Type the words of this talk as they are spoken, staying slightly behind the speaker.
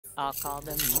I'll call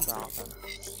them, you brought them.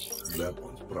 That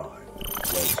one's prime.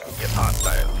 Welcome. Get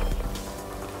hostile.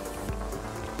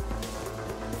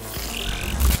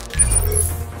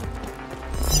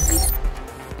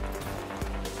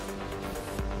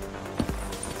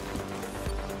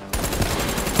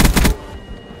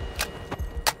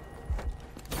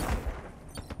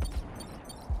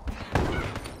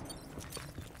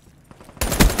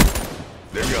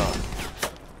 They're gone.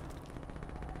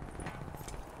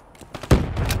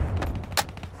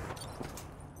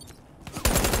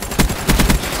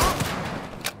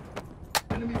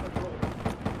 Enemy patrol.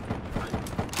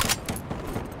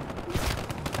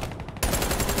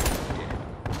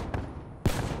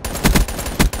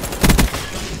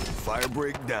 Fire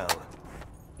break down.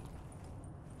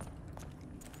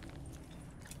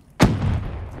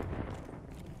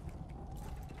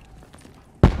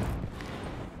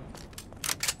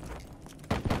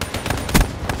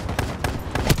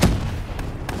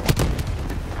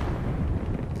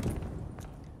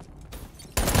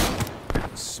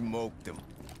 Smoked him.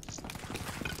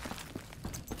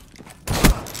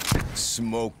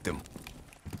 Smoked him.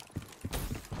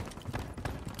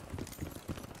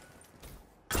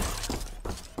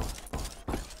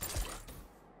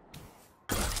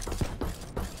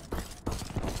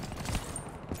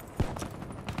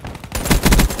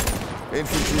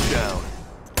 Infantry down.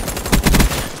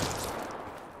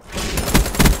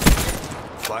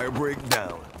 Fire break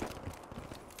down.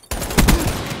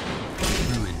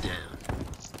 Ruin down.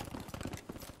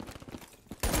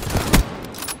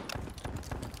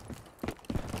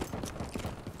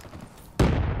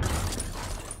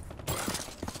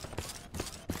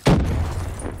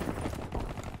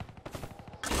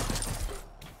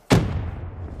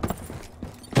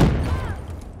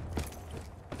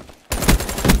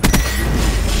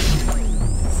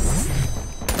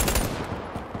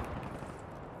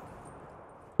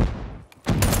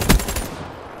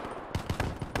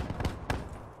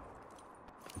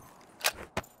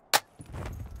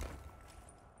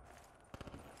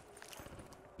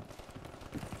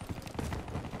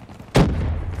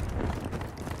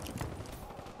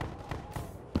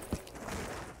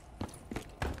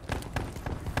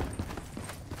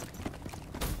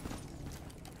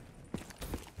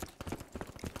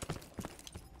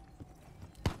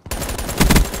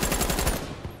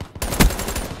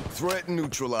 Threat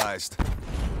neutralized.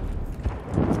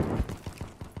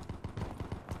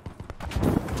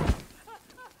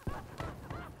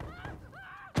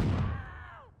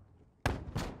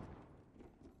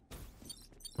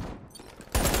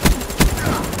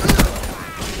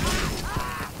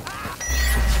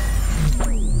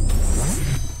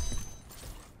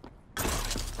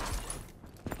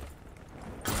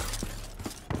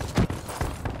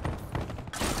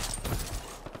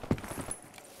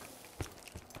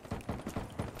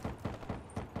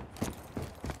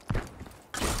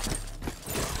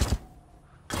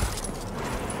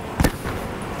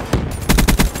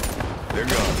 They're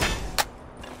gone.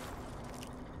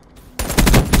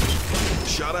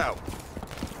 Shot out.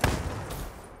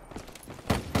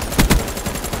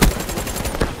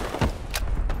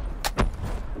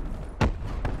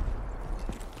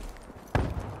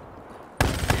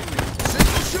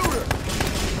 Single shooter.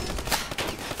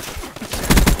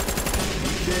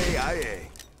 EKIA.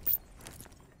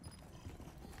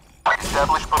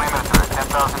 Establish perimeter at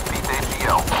 10,000 feet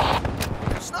AGL.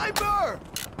 Sniper!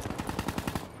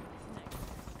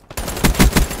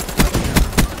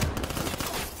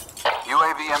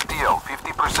 UAV MPO,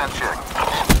 50% check.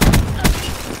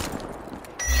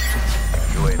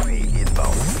 UAV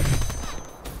inbound.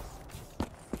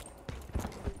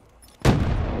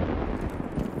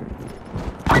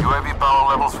 UAV power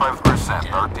levels 5%,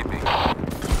 RTB.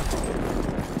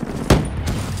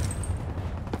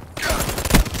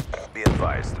 Be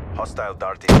advised. Hostile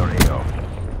darting your AO.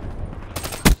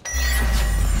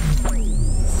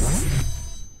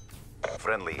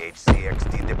 Friendly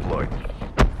HCXD deployed.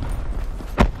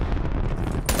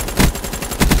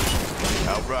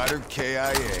 Outrider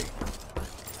KIA.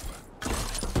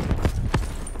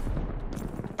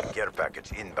 Care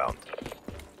package inbound.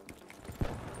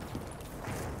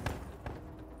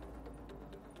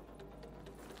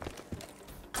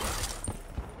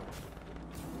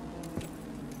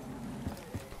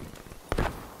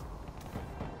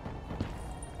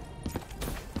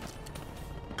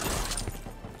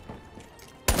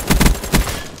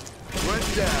 Threat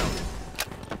down.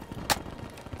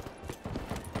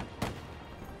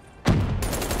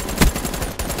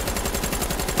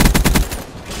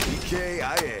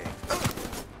 EKIA.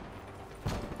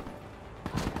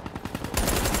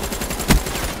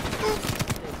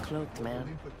 Cloaked, man.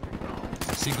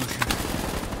 Single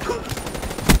shooter.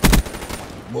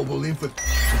 Mobile infantry.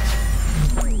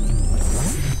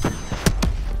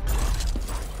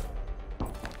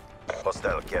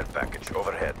 Hostile care package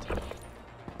overhead.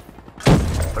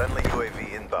 Friendly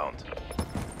UAV inbound.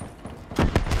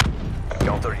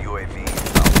 Counter UAV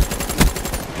inbound.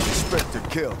 Spectre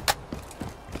kill.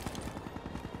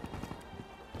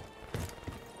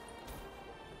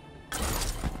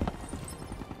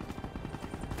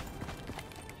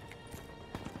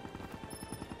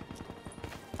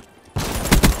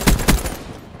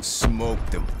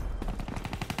 Smoked him.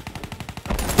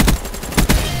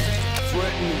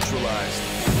 Threat neutralized.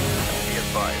 Be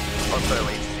advised. Hostile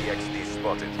HCXD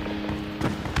spotted.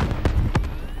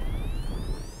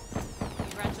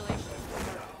 Congratulations.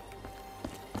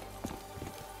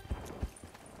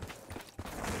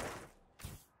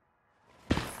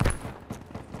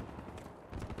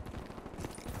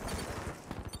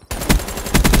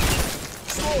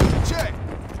 Slow, check.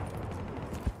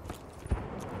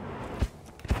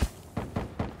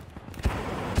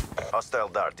 Hostile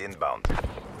dart inbound.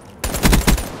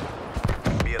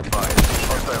 Be advised.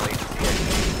 Hostile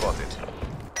HCXD spotted.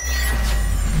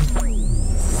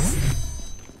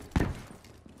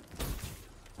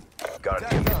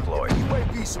 Guardian deployed.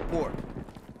 UAV support.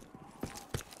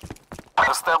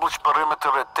 Establish perimeter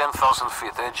at 10,000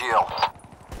 feet, AGL.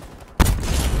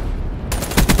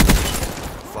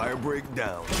 Fire break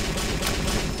down.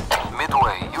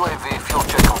 Midway, UAV fuel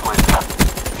check complete.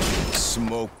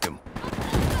 Smoked him.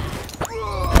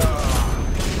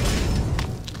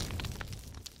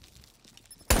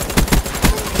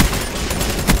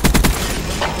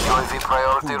 UAV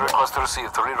priority request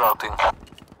received, rerouting.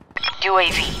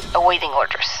 UAV, awaiting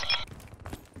orders.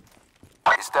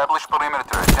 Establish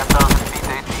perimeter at 10,000 feet,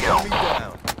 Enemy AGL.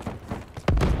 down.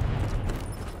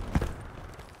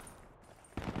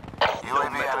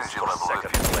 UAV metals energy for level at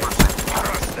second 50%.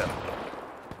 Arrest them.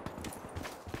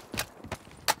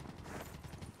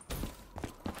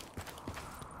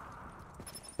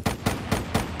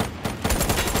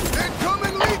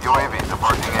 Incoming lead. UAV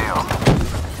departing AO.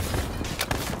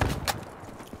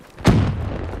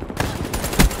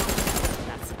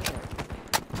 That's secure.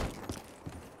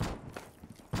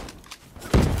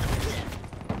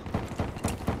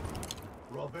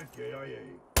 Robert KIA.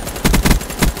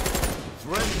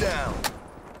 Threat down.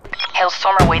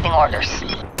 Hailstorm awaiting orders.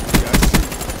 Yes.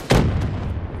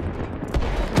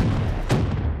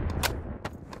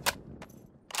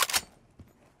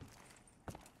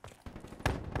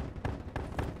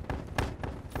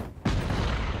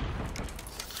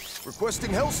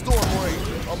 Requesting Hellstorm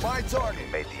raid on my target.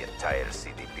 Made the entire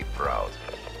CDP proud.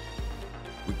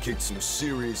 We kicked some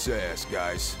serious ass,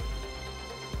 guys.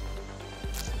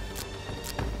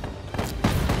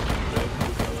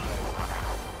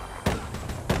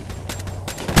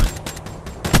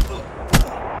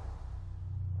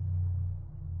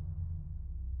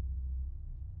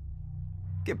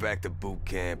 Get back to boot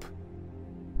camp.